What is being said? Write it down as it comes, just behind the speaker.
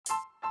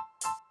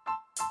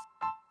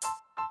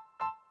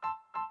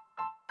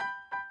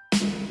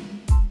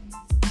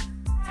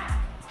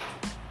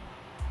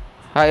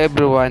Hi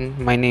everyone,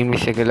 my name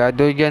is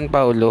Regalado Gian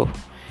Paulo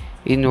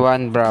in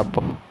Juan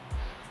Bravo.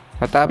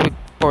 The topic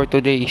for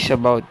today is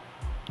about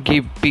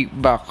give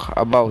feedback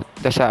about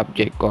the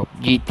subject of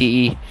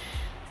GTE-15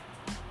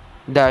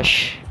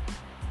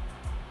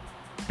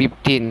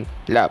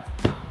 lab.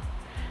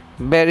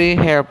 Very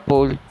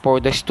helpful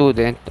for the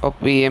student of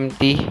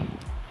PMT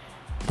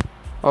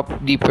of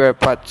deeper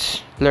paths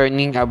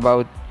learning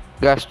about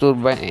gas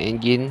turbine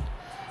engine,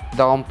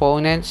 the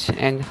components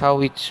and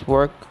how it's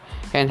work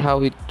and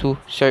how it to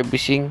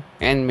servicing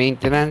and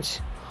maintenance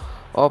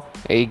of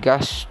a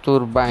gas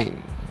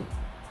turbine,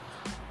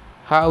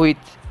 how it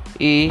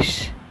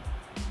is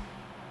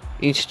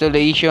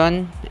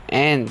installation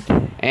and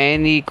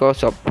any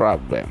cause of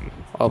problem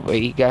of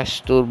a gas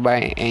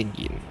turbine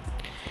engine.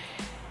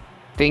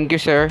 Thank you,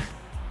 sir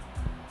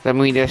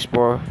Ramirez,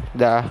 for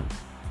the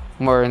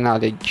more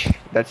knowledge.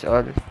 That's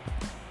all.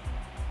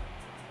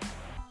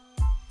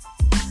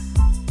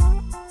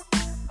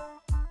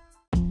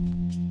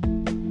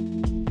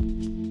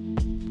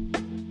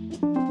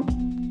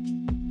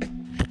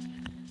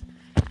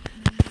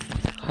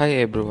 Hi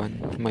everyone,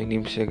 my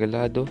name is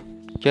Regalado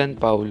Gian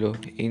Paulo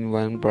in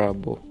Juan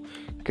Bravo.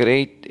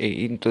 Create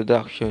a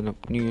introduction of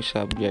new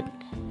subject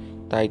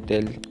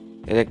titled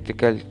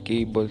Electrical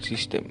Cable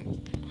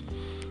System.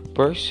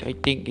 First, I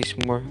think is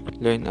more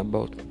learn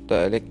about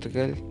the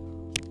electrical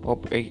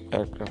of a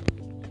aircraft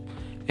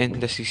and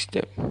the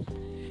system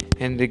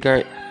and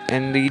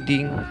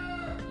reading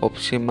of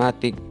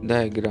schematic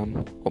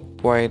diagram of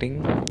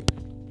wiring.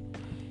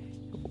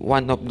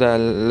 One of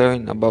the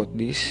learn about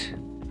this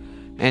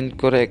and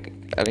correct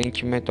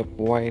arrangement of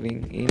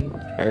wiring in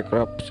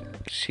aircraft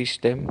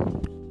system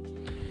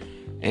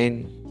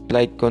and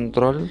flight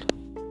control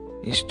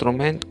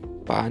instrument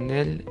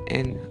panel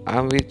and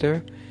ammeter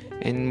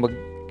and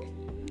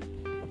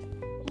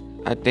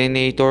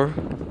attenuator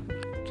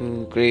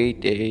to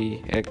create a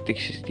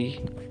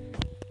electricity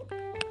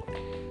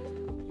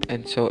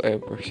and so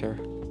ever, sir.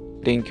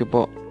 Thank you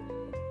po.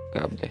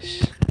 God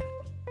bless.